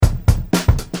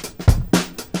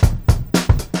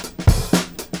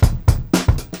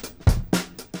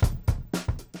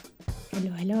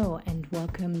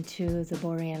welcome to the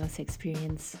Borealis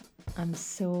experience. I'm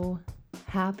so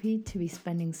happy to be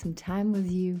spending some time with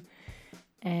you,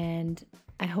 and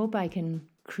I hope I can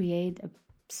create a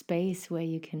space where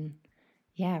you can,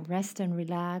 rest and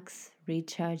relax,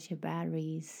 recharge your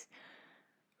batteries,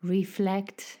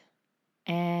 reflect,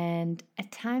 and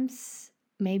at times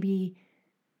maybe,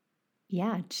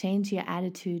 change your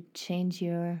attitude, change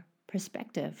your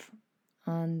perspective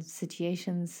on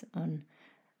situations, on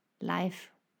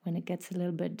life when it gets a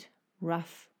little bit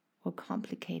rough or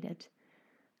complicated.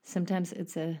 Sometimes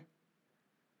it's a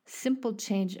simple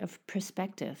change of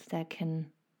perspective that can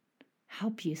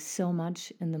help you so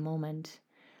much in the moment,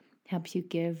 help you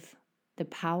give the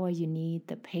power you need,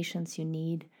 the patience you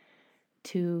need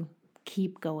to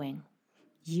keep going.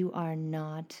 You are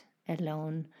not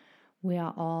alone. We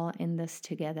are all in this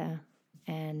together.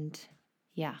 And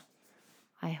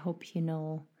I hope you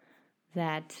know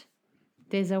that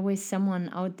there's always someone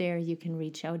out there you can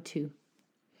reach out to.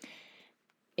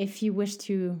 If you wish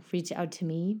to reach out to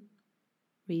me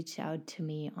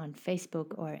on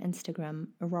Facebook or Instagram,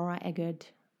 Aurora Eggert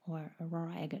or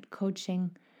Aurora Eggert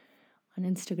Coaching. On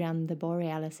Instagram, the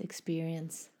Borealis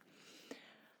Experience.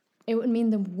 It would mean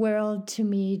the world to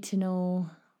me to know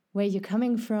where you're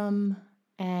coming from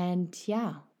and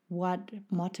what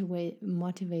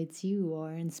motivates you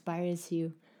or inspires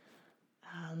you,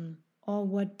 or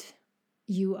what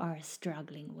you are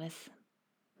struggling with.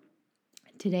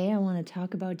 Today I want to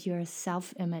talk about your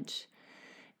self-image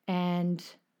and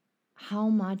how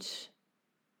much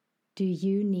do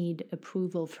you need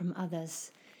approval from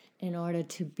others in order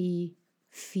to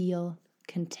feel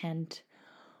content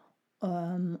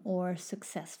or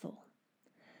successful.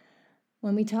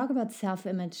 When we talk about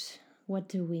self-image, what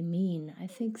do we mean? I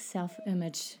think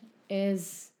self-image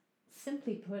is,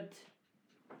 simply put,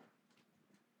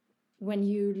 when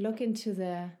you look into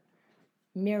the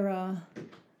mirror,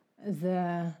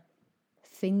 the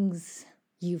things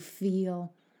you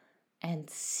feel and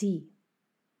see.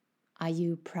 Are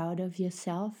you proud of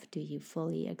yourself? Do you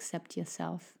fully accept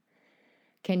yourself?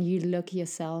 Can you look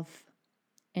yourself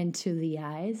into the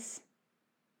eyes?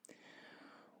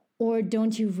 Or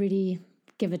don't you really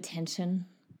give attention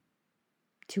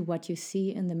to what you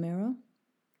see in the mirror?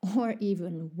 Or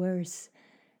even worse,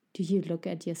 do you look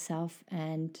at yourself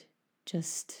and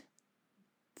just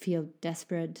feel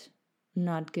desperate,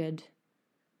 not good,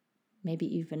 maybe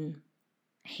even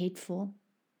hateful?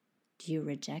 Do you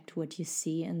reject what you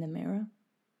see in the mirror?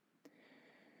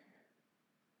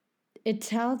 It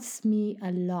tells me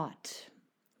a lot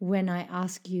when I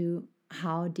ask you,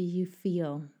 how do you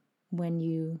feel when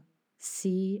you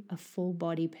see a full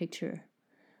body picture,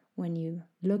 when you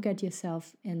look at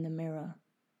yourself in the mirror,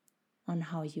 on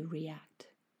how you react?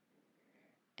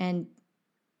 And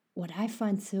what I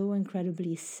find so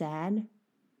incredibly sad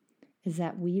is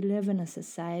that we live in a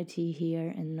society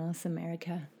here in North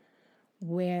America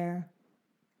where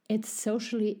it's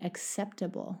socially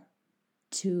acceptable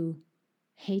to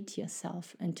hate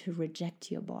yourself and to reject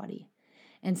your body.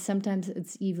 And sometimes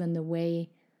it's even the way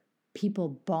people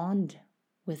bond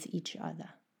with each other.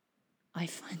 I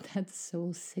find that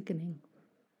so sickening.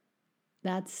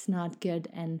 That's not good.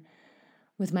 And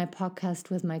with my podcast,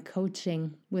 with my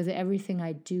coaching, with everything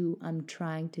I do, I'm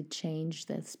trying to change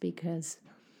this because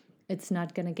it's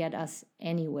not going to get us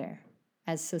anywhere.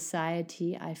 As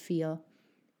society, I feel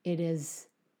it is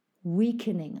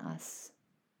weakening us.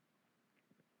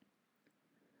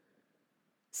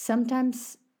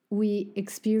 Sometimes we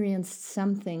experienced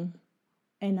something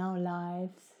in our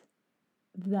lives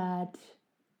that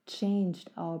changed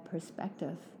our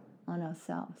perspective on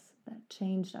ourselves, that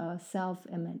changed our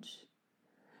self-image.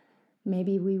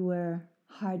 Maybe we were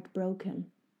heartbroken.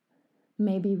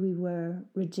 Maybe we were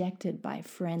rejected by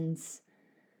friends.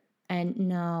 And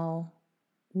now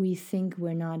we think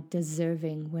we're not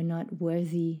deserving, we're not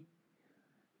worthy,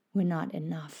 we're not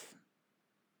enough.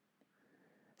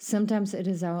 Sometimes it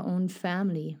is our own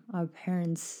family, our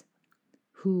parents,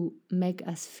 who make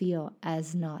us feel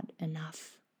as not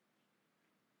enough.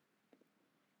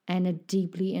 And it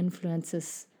deeply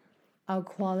influences our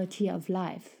quality of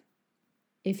life.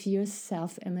 If your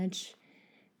self-image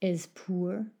is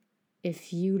poor,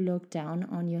 if you look down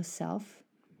on yourself,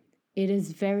 it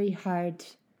is very hard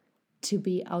to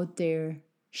be out there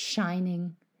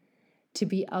shining, to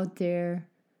be out there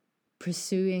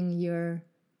pursuing your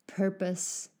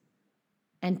purpose,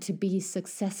 and to be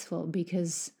successful,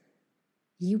 because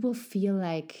you will feel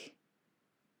like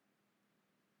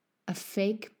a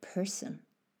fake person.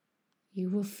 You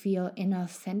will feel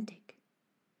inauthentic.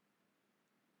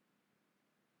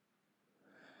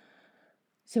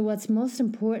 So what's most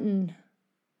important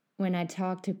when I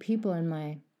talk to people in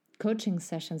my coaching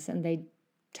sessions and they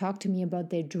talk to me about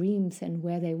their dreams and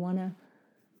where they want to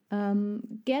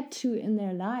get to in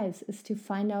their lives, is to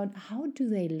find out, how do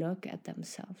they look at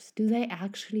themselves? Do they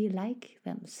actually like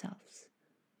themselves?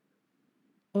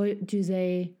 Or do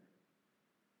they,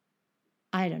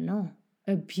 I don't know,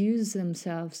 abuse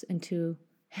themselves into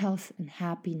health and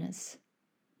happiness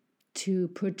to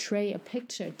portray a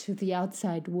picture to the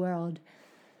outside world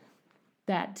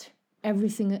that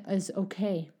everything is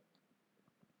okay,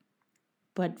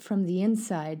 but from the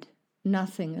inside,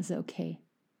 nothing is okay?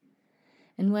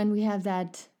 And when we have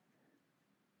that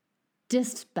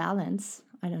disbalance,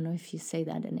 I don't know if you say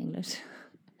that in English,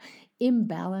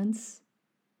 imbalance,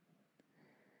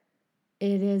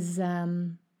 it is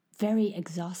very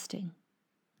exhausting.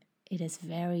 It is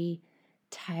very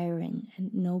tiring,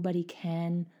 and nobody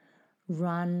can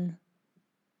run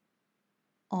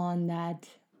on that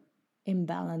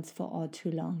imbalance for all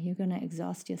too long. You're going to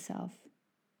exhaust yourself.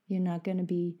 You're not going to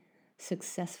be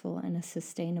successful in a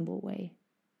sustainable way.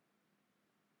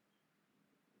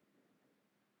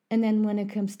 And then when it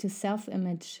comes to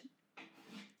self-image,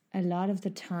 a lot of the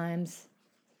times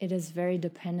it is very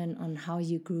dependent on how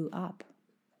you grew up.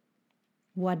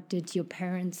 What did your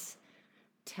parents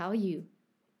tell you?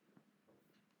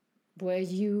 Were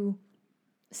you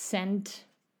sent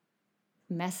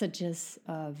messages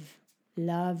of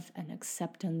love and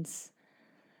acceptance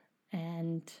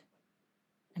and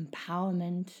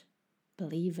empowerment?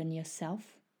 Believe in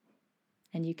yourself.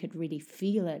 And you could really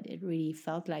feel it. It really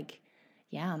felt like,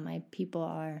 yeah, my people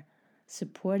are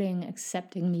supporting,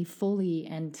 accepting me fully,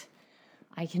 and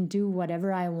I can do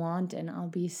whatever I want and I'll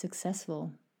be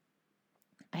successful.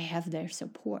 I have their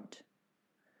support.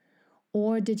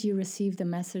 Or did you receive the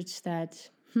message that,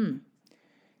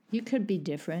 you could be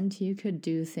different, you could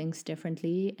do things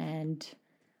differently, and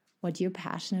what you're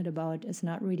passionate about is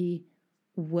not really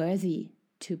worthy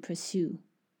to pursue.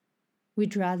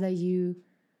 We'd rather you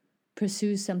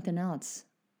pursue something else.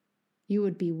 You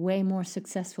would be way more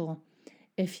successful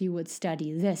if you would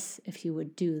study this, if you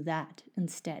would do that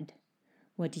instead.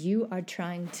 What you are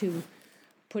trying to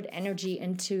put energy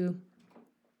into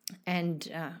and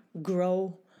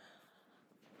grow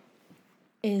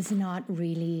is not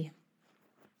really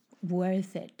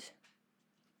worth it.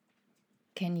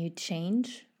 Can you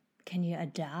change? Can you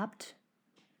adapt?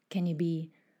 Can you be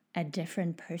a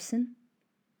different person?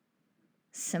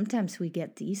 Sometimes we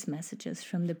get these messages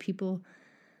from the people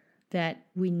that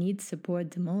we need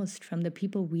support the most, from the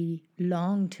people we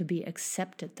long to be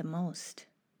accepted the most.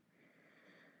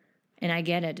 And I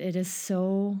get it. It is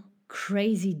so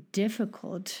crazy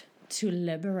difficult to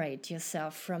liberate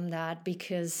yourself from that,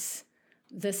 because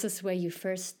this is where you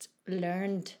first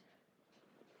learned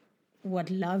what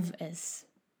love is.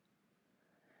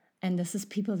 And this is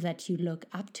people that you look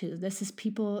up to. This is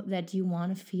people that you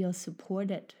want to feel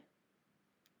supported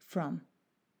from.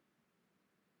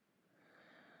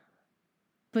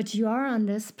 But you are on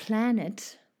this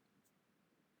planet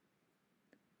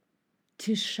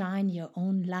to shine your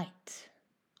own light.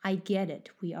 I get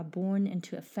it. We are born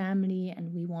into a family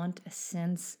and we want a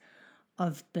sense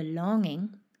of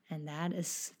belonging, and that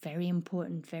is very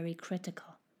important, very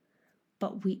critical.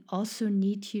 But we also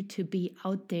need you to be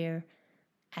out there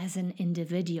as an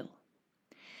individual.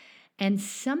 And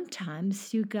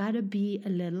sometimes you gotta be a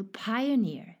little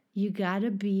pioneer. You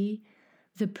gotta be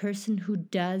the person who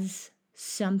does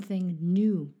something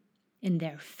new in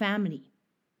their family.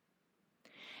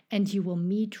 And you will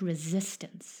meet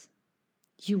resistance.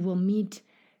 You will meet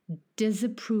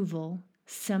disapproval,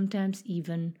 sometimes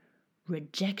even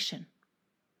rejection.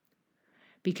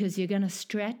 Because you're going to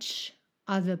stretch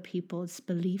other people's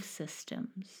belief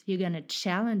systems. You're going to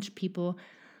challenge people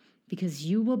because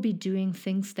you will be doing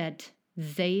things that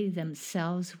they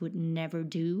themselves would never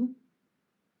do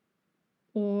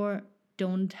or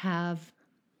don't have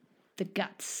the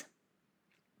guts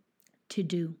to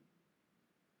do.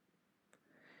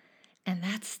 And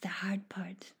that's the hard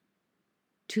part.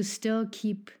 To still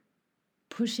keep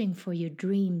pushing for your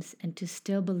dreams and to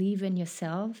still believe in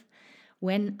yourself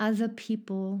when other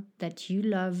people that you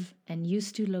love and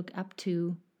used to look up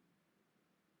to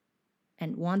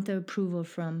and want the approval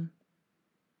from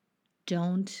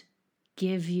don't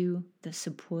give you the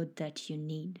support that you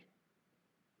need.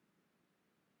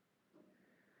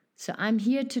 So I'm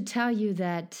here to tell you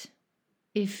that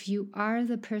if you are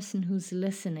the person who's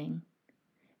listening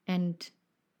and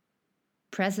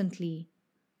presently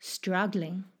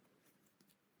struggling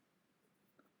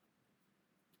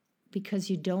because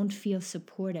you don't feel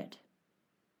supported,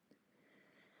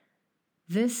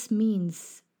 this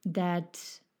means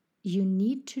that you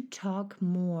need to talk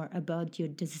more about your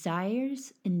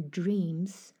desires and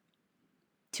dreams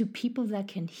to people that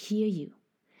can hear you,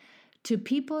 to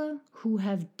people who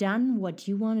have done what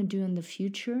you want to do in the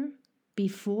future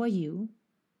before you,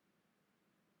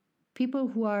 people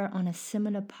who are on a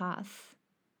similar path.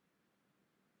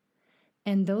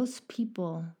 And those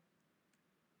people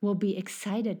will be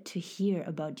excited to hear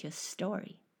about your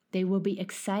story. They will be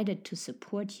excited to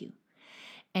support you.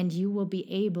 And you will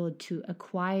be able to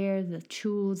acquire the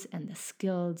tools and the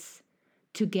skills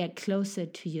to get closer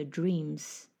to your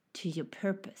dreams, to your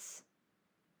purpose.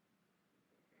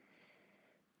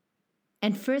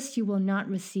 And first, you will not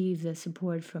receive the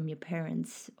support from your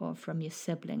parents or from your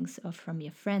siblings or from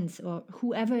your friends or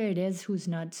whoever it is who's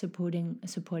not supporting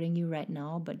you right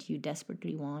now, but you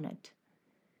desperately want it.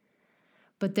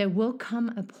 But there will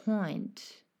come a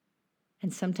point,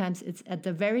 and sometimes it's at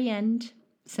the very end,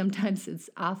 sometimes it's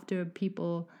after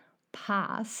people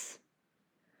pass,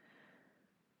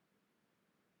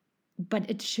 but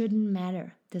it shouldn't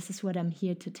matter. This is what I'm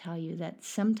here to tell you, that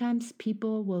sometimes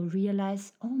people will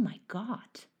realize, oh my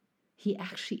God, he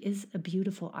actually is a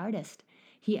beautiful artist.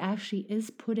 He actually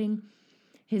is putting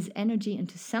his energy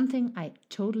into something I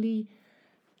totally,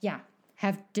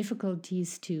 have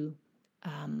difficulties to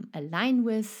align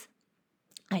with,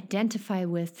 identify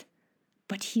with,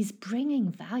 but he's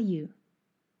bringing value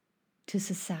to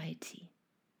society.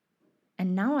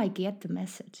 And now I get the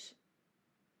message.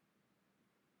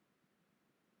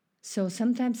 So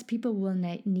sometimes people will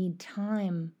need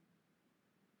time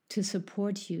to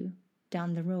support you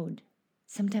down the road.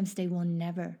 Sometimes they will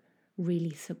never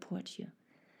really support you.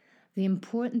 The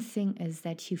important thing is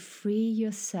that you free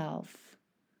yourself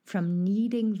from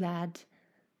needing that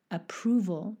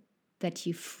approval, that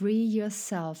you free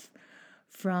yourself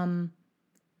from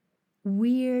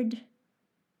weird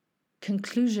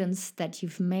conclusions that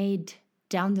you've made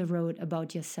down the road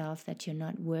about yourself, that you're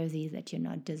not worthy, that you're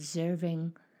not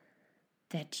deserving,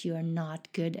 that you're not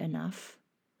good enough.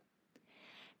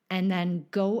 And then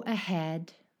go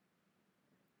ahead,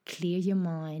 clear your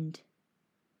mind,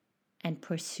 and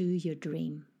pursue your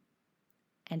dream.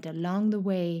 And along the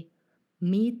way,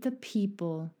 meet the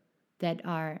people that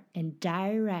are in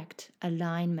direct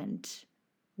alignment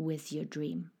with your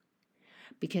dream.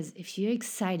 Because if you're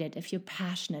excited, if you're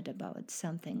passionate about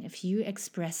something, if you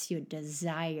express your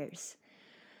desires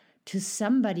to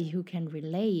somebody who can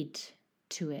relate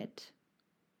to it,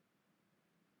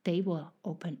 they will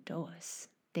open doors.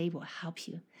 They will help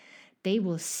you. They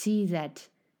will see that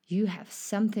you have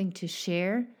something to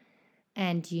share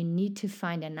and you need to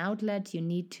find an outlet. You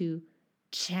need to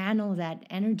channel that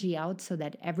energy out so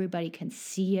that everybody can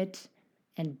see it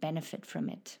and benefit from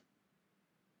it.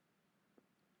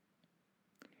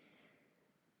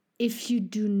 If you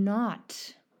do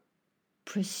not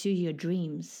pursue your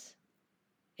dreams,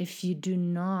 if you do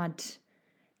not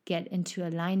get into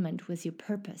alignment with your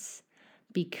purpose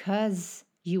because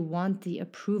you want the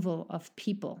approval of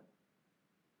people,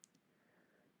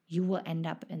 you will end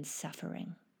up in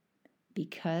suffering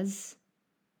because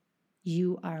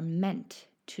you are meant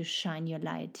to shine your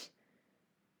light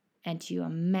and you are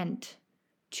meant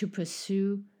to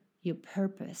pursue your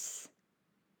purpose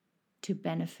to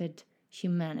benefit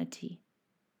humanity.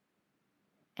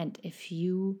 And if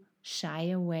you shy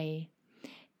away,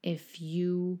 if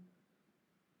you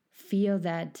feel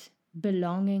that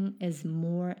belonging is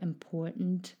more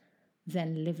important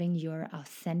than living your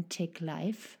authentic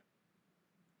life,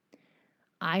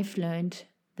 I've learned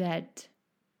that,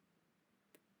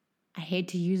 I hate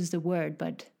to use the word,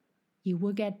 but you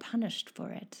will get punished for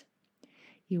it.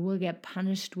 You will get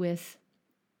punished with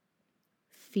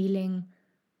feeling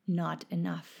not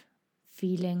enough,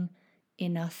 feeling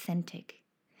inauthentic.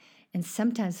 And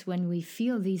sometimes when we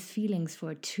feel these feelings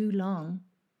for too long,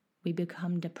 we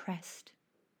become depressed.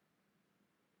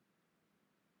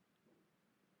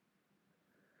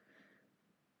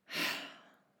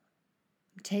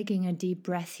 I'm taking a deep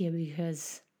breath here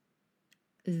because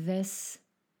this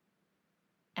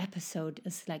episode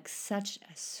is like such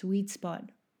a sweet spot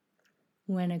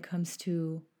when it comes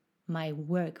to my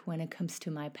work, when it comes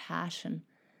to my passion.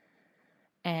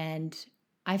 And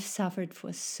I've suffered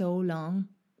for so long,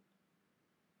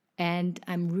 and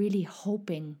I'm really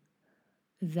hoping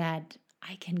that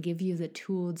I can give you the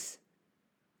tools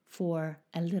for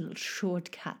a little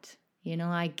shortcut. You know,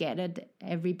 I get it.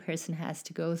 Every person has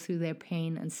to go through their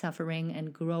pain and suffering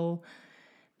and grow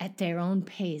at their own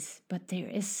pace. But there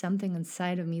is something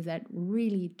inside of me that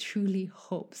really, truly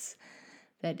hopes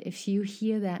that if you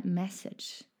hear that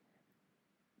message,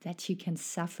 that you can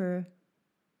suffer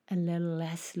a little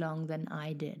less long than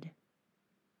I did.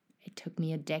 It took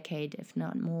me a decade, if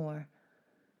not more.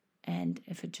 And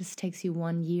if it just takes you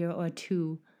 1 year or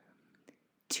two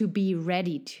to be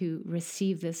ready to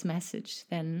receive this message,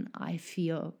 then I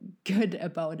feel good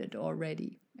about it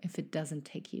already, if it doesn't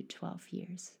take you 12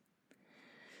 years.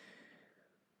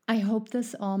 I hope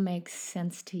this all makes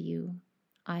sense to you.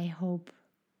 I hope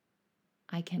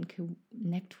I can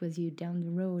connect with you down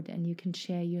the road and you can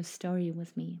share your story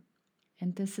with me.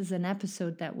 And this is an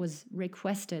episode that was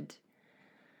requested,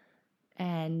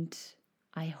 and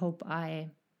I hope I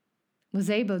was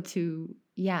able to,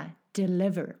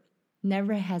 deliver.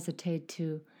 Never hesitate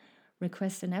to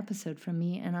request an episode from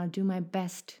me, and I'll do my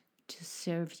best to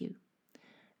serve you.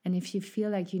 And if you feel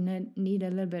like you need a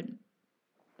little bit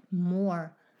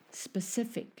more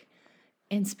specific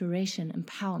inspiration,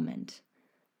 empowerment,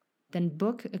 then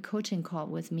book a coaching call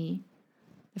with me.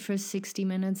 The first 60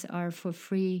 minutes are for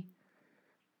free,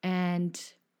 and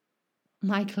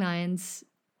my clients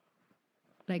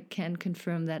can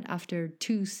confirm that after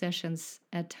 2 sessions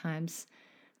at times,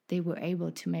 they were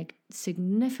able to make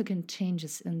significant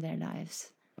changes in their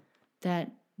lives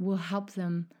that will help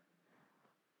them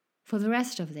for the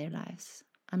rest of their lives.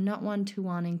 I'm not one to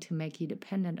wanting to make you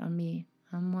dependent on me.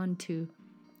 I'm one to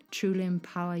truly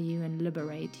empower you and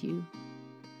liberate you.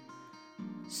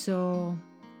 So,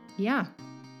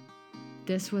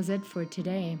 this was it for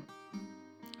today.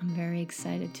 I'm very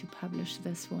excited to publish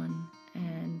this one,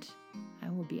 and I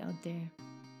will be out there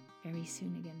very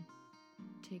soon again.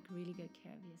 Take really good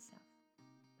care of yourself.